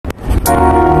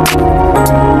Welcome,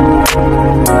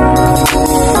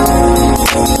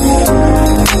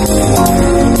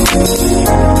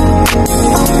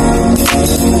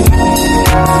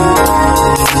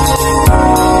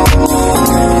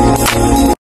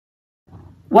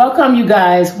 you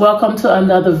guys. Welcome to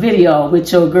another video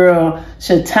with your girl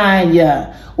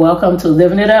Shatanya. Welcome to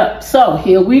Living It Up. So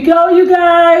here we go, you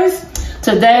guys.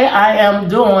 Today I am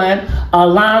doing a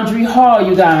laundry haul,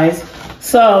 you guys.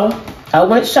 So I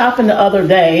went shopping the other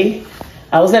day.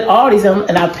 I was at Aldi's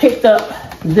and I picked up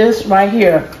this right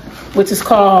here, which is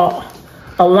called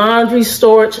a laundry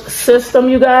storage system,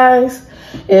 you guys.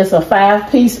 It's a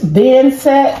 5-piece bin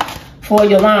set for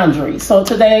your laundry. So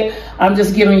today I'm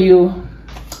just giving you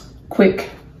quick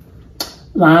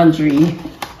laundry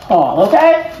haul,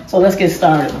 okay? So let's get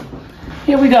started.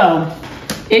 Here we go.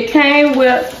 It came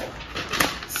with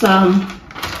some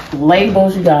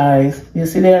labels, you guys. You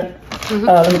see there?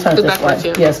 Let me turn it this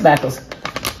way. Yes, backwards.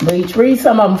 Bleach. Read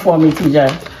some of them for me, TJ.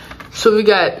 So we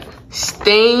got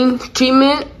stain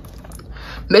treatment,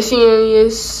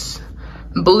 miscellaneous,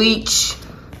 bleach,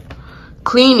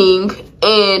 cleaning,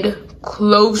 and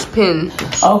clothespin.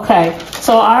 Okay,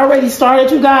 so I already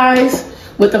started, you guys,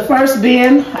 with the first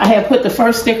bin. I have put the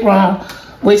first sticker on,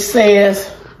 which says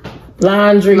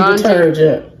laundry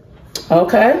detergent.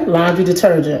 Okay, laundry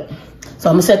detergent. So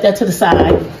I'm gonna set that to the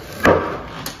side.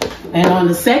 And on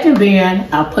the second bin,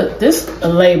 I'll put this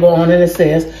label on it. It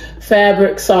says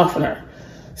fabric softener.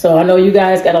 So I know you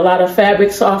guys got a lot of fabric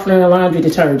softener and laundry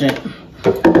detergent.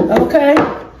 Okay,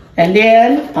 and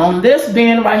then on this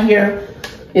bin right here,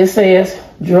 it says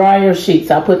dryer sheets.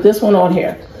 I put this one on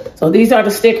here. So these are the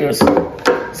stickers.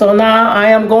 So now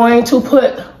I am going to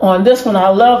put on this one. I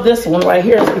love this one right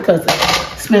here because it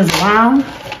spins around.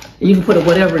 You can put it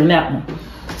whatever in that one.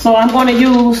 So I'm going to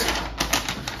use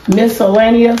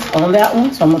miscellaneous on that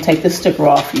one. So I'm going to take this sticker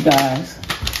off, you guys,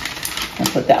 and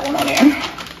put that one on there.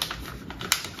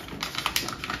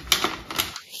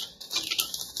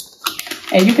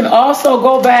 And you can also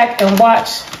go back and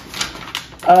watch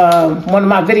one of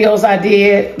my videos I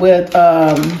did with,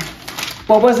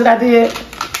 what was it I did?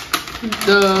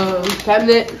 The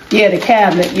cabinet? Yeah, the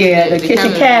cabinet. Yeah, the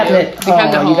kitchen cabinet. The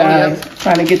cabinet haul, you guys.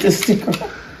 Trying to get this sticker.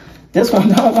 This one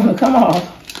don't want to come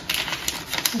off.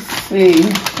 Let's see.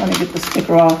 Trying to get the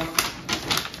sticker off.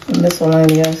 The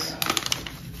miscellaneous.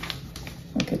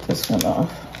 I'll get this one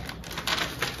off.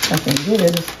 I can get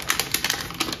it.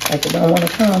 Like it don't want to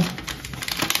come.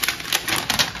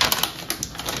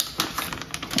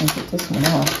 I'll get this one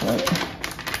off, right?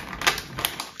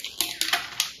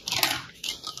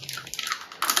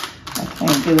 I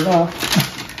can't get it off.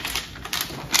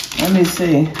 Let me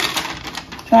see.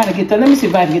 Trying to get the, let me see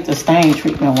if I can get the stain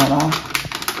treatment one off.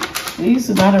 These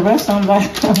are not the rest of them,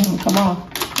 like, come on.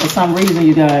 For some reason,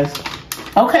 you guys.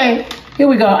 Okay, here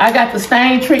we go. I got the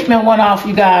stain treatment one off,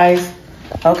 you guys.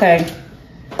 Okay.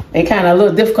 They kind of a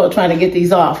little difficult trying to get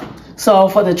these off. So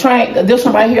for the this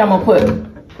one right here, I'm gonna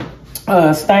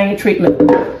put stain treatment.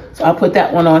 So I'll put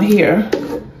that one on here.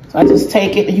 So I just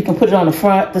take it, you can put it on the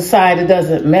front, the side, it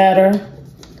doesn't matter.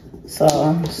 So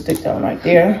I'm gonna stick that one right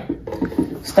there.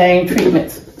 Stain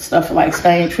treatments, stuff like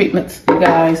stain treatments, you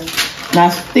guys. And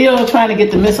I'm still trying to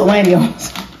get the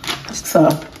miscellaneous. So,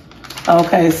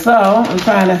 okay, so I'm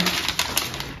trying to,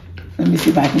 let me see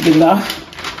if I can get it off.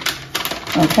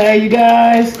 Okay, you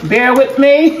guys, bear with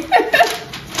me.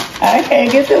 I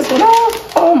can't get this one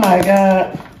off. Oh my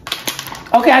God.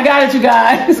 Okay, I got it, you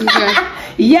guys. Okay.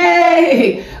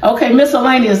 Yay! Okay,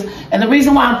 miscellaneous. And the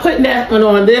reason why I'm putting that one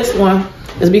on this one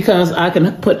is because I can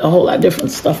put a whole lot of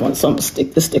different stuff on. So I'm gonna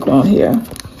stick the sticker on here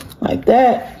like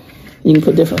that. You can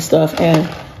put different stuff, and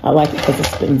I like it because it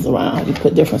spins around. You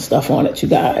put different stuff on it, you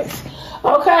guys.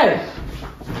 Okay.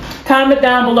 Comment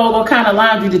down below what kind of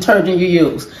laundry detergent you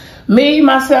use. Me,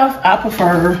 myself, I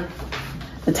prefer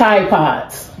the Tide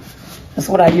Pods. That's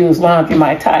what I use, laundry,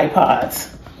 my Tide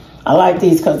Pods. I like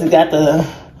these because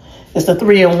it's the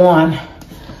 3-in-1.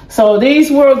 So these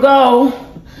will go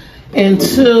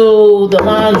into the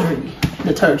laundry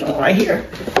detergent right here.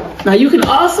 Now you can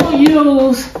also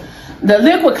use the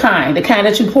liquid kind, the kind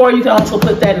that you pour. You can also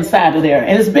put that inside of there,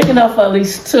 and it's big enough for at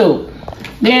least 2.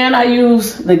 Then I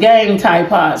use the Gang Tide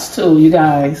Pods too, you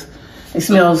guys. They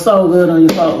smell so good on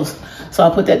your clothes. So I'll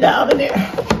put that down in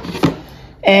there.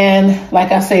 And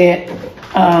like I said,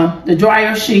 the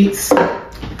dryer sheets,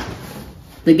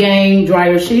 the Gang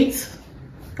dryer sheets.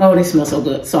 Oh, they smell so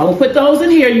good. So I'm gonna put those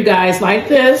in here, you guys, like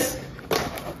this.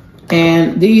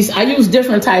 And these, I use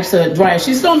different types of dryer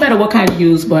sheets. Don't matter what kind you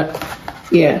use, but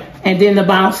yeah. And then the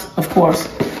bounce, of course.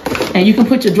 And you can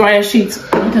put your dryer sheets,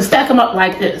 you can stack them up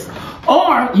like this.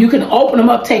 Or you can open them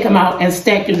up, take them out, and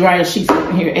stack your dryer sheets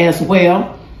in here as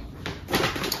well.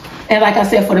 And like I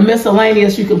said, for the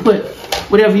miscellaneous, you can put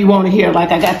whatever you want in here.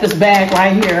 Like I got this bag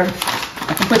right here.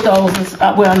 I can put those,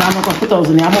 well, no, I'm not gonna put those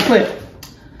in there. I'm gonna put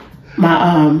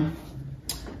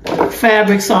my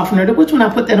fabric softener. Which one I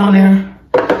put that on there?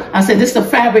 I said this is the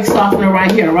fabric softener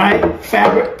right here, right?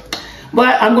 Fabric.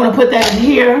 But I'm gonna put that in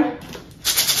here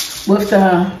with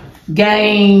the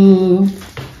Gain,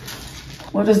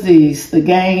 what is these? The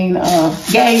Gain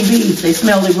beads. They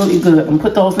smell really good. I'm gonna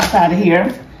put those inside of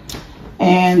here.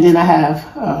 And then I have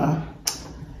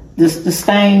the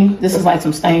stain. This is like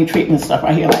some stain treatment stuff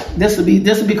right here. Like this would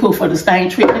be cool for the stain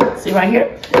treatment. See right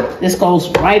here? This goes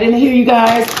right in here, you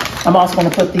guys. I'm also gonna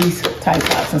put these Tide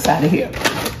Pods inside of here.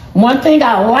 One thing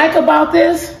I like about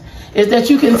this is that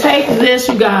you can take this,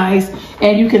 you guys,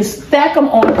 and you can stack them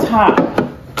on top.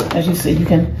 As you see,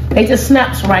 it just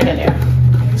snaps right in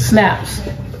there. Snaps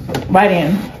right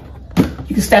in.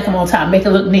 You can stack them on top, make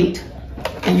it look neat.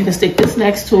 And you can stick this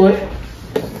next to it.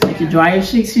 Take your dryer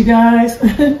sheets, you guys.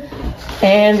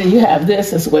 And then you have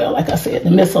this as well, like I said,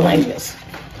 the miscellaneous.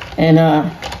 And,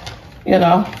 you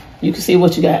know, you can see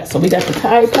what you got. So we got the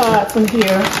Tide Pods in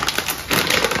here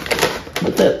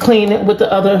with the cleaning, with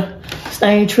the other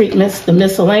stain treatments, the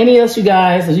miscellaneous, you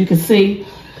guys, as you can see.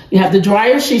 You have the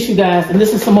dryer sheets, you guys, and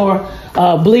this is some more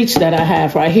bleach that I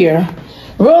have right here.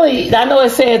 Really, I know it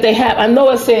says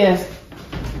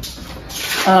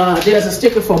there's a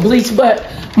sticker for bleach, but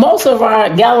most of our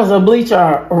gallons of bleach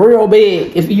are real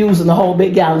big if you're using the whole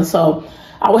big gallon. So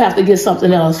I would have to get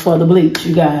something else for the bleach,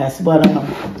 you guys. But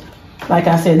like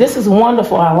I said, this is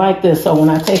wonderful. I like this. So when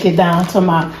I take it down to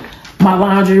my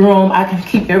laundry room, I can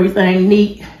keep everything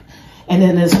neat and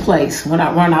in this place. When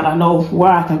I run out, I know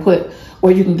where I can put,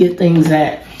 where you can get things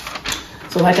at.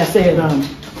 So like I said,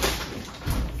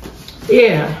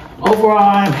 yeah, overall,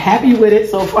 I'm happy with it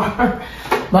so far.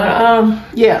 But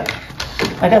yeah,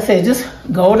 like I said, just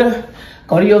go to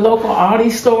your local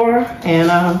Aldi store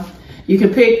and you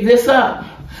can pick this up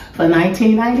for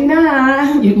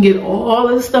 $19.99. You can get all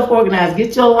this stuff organized.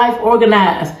 Get your life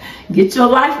organized. Get your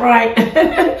life right.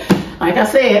 Like I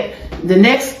said, the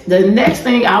next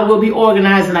thing I will be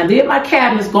organizing. I did my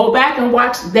cabinets. Go back and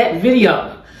watch that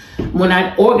video when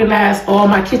I organized all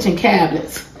my kitchen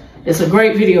cabinets. It's a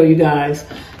great video, you guys.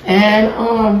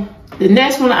 And the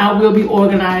next one I will be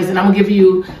organizing. I'm gonna give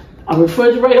you a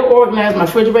refrigerator organized, my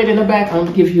refrigerator in the back. I'm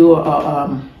gonna give you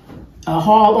a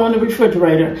haul on the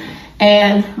refrigerator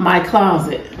and my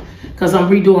closet, because I'm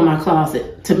redoing my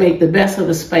closet to make the best of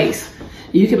the space.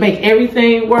 You can make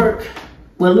everything work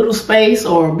with a little space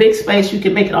or a big space. You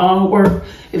can make it all work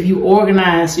if you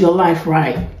organize your life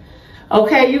right.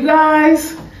 Okay, you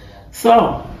guys?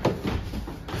 So,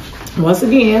 once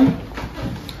again,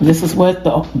 this is what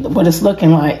it's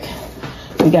looking like.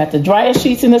 We got the dryer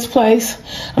sheets in this place.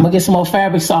 I'm gonna get some more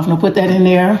fabric softener, put that in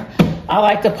there. I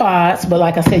like the pods, but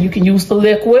like I said, you can use the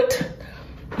liquid,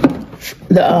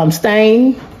 the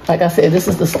stain. Like I said, this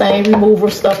is the stain remover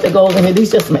stuff that goes in it.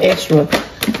 These just some extra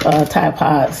Tide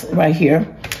Pods right here.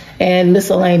 And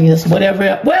miscellaneous,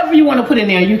 whatever you want to put in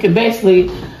there, you can basically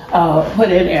put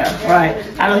in there, right?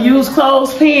 I don't use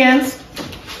clothespins.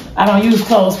 So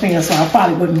I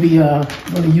probably wouldn't be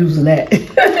really using that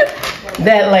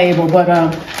that label. But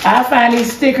I find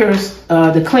these stickers,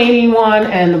 the cleaning one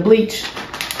and the bleach,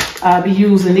 I'll be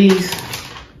using these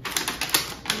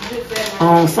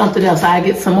on something else. I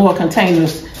get some more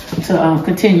containers to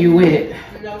continue with.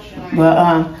 But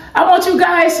I want you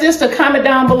guys just to comment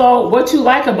down below what you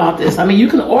like about this. I mean, you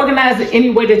can organize it any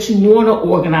way that you want to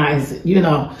organize it,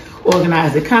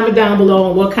 organize it. Comment down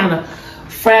below on what kind of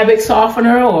fabric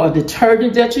softener or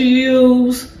detergent that you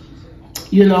use.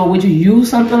 Would you use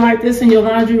something like this in your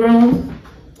laundry room?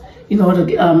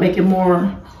 To make it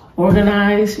more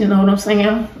organized, you know what I'm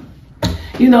saying?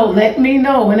 Let me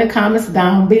know in the comments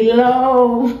down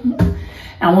below.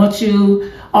 I want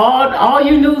you, all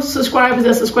you new subscribers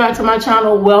that subscribe to my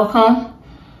channel, welcome.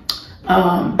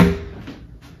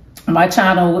 My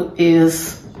channel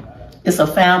it's a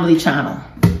family channel.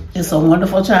 It's a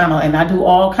wonderful channel, and I do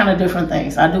all kind of different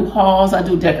things. I do hauls, I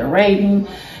do decorating.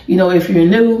 If you're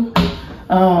new,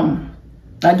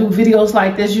 I do videos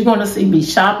like this. You're gonna see me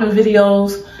shopping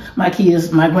videos. My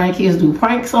grandkids do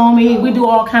pranks on me. We do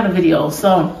all kind of videos.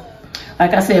 So,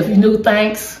 like I said, if you're new,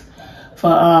 thanks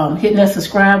for hitting that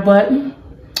subscribe button.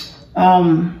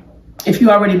 If you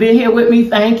already been here with me,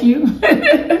 thank you.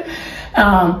 Like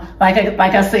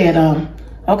I said,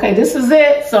 okay, this is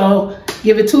it. So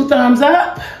give it 2 thumbs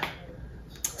up.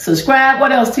 Subscribe.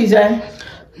 What else, TJ?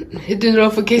 Hit the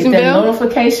notification bell.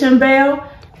 Notification bell.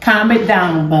 Comment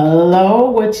down below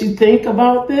what you think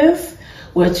about this,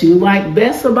 what you like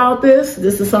best about this.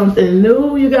 This is something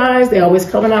new, you guys. They always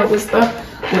coming out with stuff.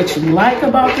 What you like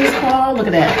about this haul. Look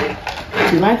at that.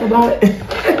 What you like about it.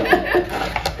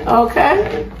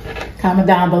 Okay. Comment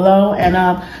down below. And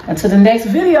until the next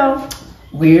video,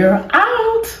 we're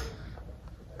out.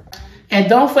 And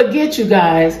don't forget, you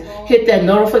guys, hit that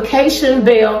notification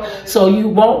bell so you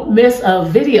won't miss a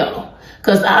video.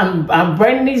 Because I'm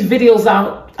bringing these videos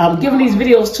out. I'm giving these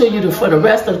videos to you for the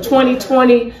rest of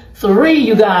 2023,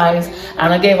 you guys.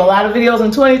 And I gave a lot of videos in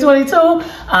 2022.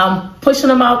 I'm pushing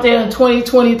them out there in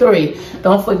 2023.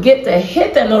 Don't forget to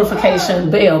hit that notification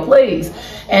bell, please.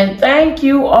 And thank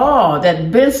you all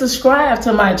that been subscribed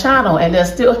to my channel and they're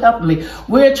still helping me.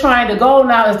 We're trying to go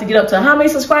now is to get up to how many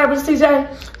subscribers,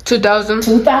 TJ? 2,000.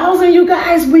 2,000, you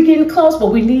guys. We're getting close,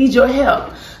 but we need your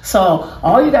help. So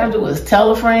all you gotta do is tell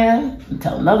a friend,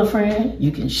 tell another friend.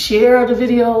 You can share the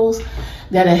videos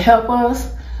that'll help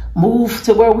us move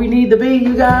to where we need to be,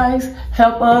 you guys.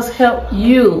 Help us help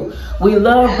you. We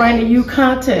love bringing you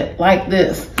content like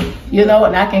this, you know,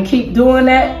 and I can keep doing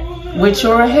that with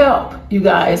your help, you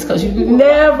guys, because you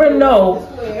never know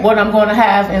what I'm going to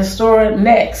have in store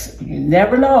next. You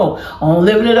never know. On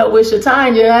Living It Up with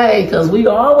Shatanya, hey, because we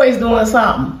always doing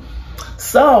something.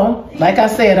 So, like I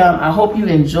said, I hope you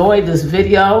enjoyed this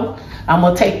video. I'm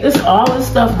going to take all this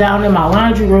stuff down in my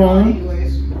laundry room.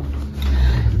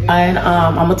 And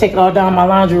I'm going to take it all down in my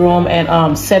laundry room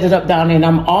and set it up down there. And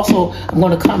I'm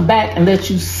going to come back and let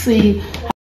you see